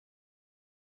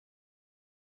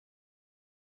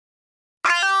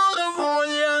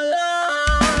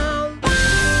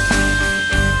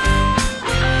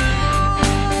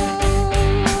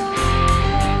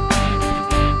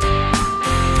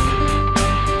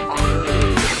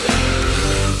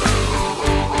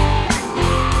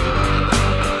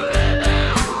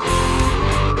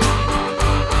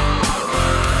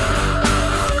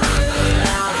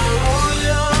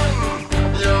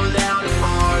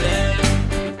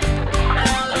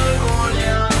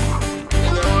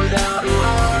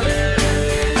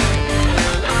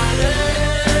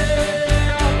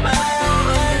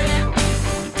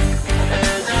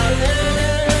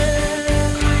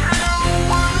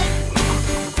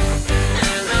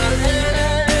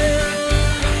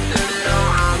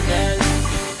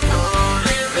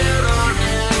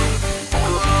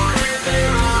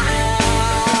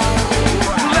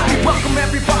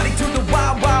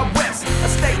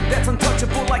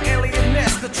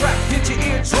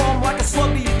Draw 'em like a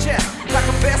slug to your chest. Like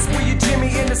a vest where you Jimmy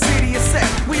in the city is set.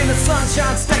 We in the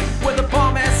sunshine state where the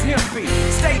bomb ass him be.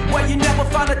 State where you never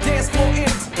find a dance floor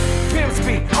empty. Pimps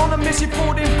be on a mission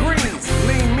for them greens.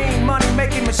 Lean, mean, money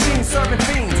making machines serving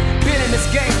fiends. Been in this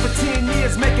game for 10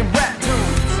 years making rap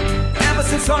tunes. Ever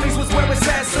since Honeys was wearing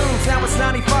Sassoons. Now it's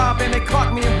 95 and they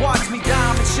caught me and watched me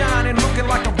diamond shining, looking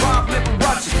like a Rob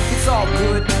Liberace. It's all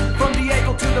good, from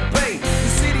Diego to the Bay.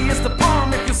 The city is the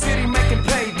bomb if your city making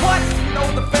pay. What? Know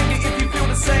the finger if you feel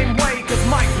the same way. Cause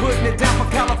Mike putting it down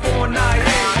for California.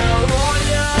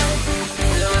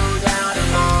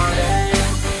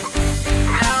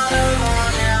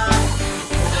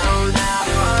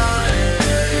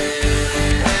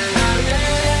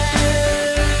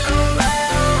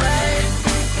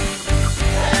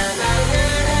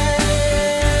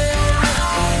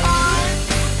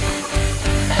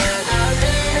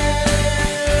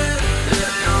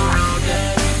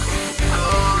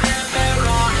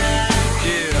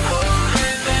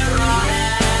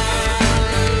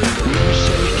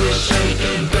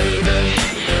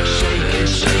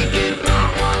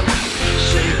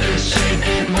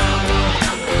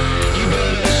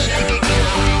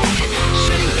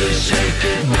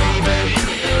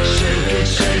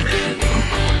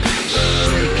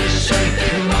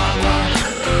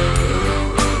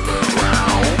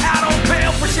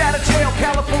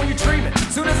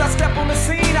 Soon as I step on the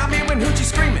scene, I'm hearing hoochie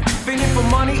screaming. Fiending for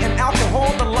money and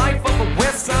alcohol, the life of a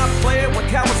West Side player with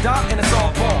cowards die, and it's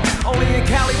all ball. Only in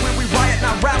Cali where we riot,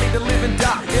 not rally to live and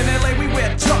die. In LA we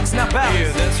wear chucks, not balance.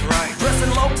 Yeah, that's right. Dressing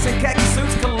lokes and khaki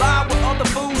suits collide with other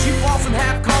fools. You false and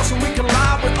have caution, we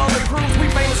collide with other crews.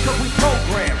 We famous cause we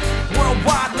program.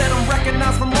 Worldwide, let them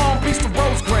recognize from Long Beach to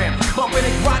Rosecrans. Bumping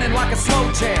and grinding like a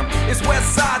slow jam. It's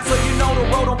West Side, so you know the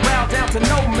road don't bow down to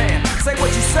no man. Say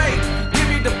what you say.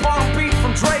 The bomb beat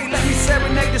from Dre, let me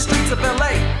serenade the streets of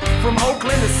LA. From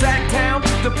Oakland to Sacktown,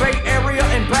 the Bay Area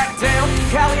and back down.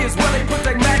 Cali is where they put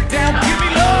their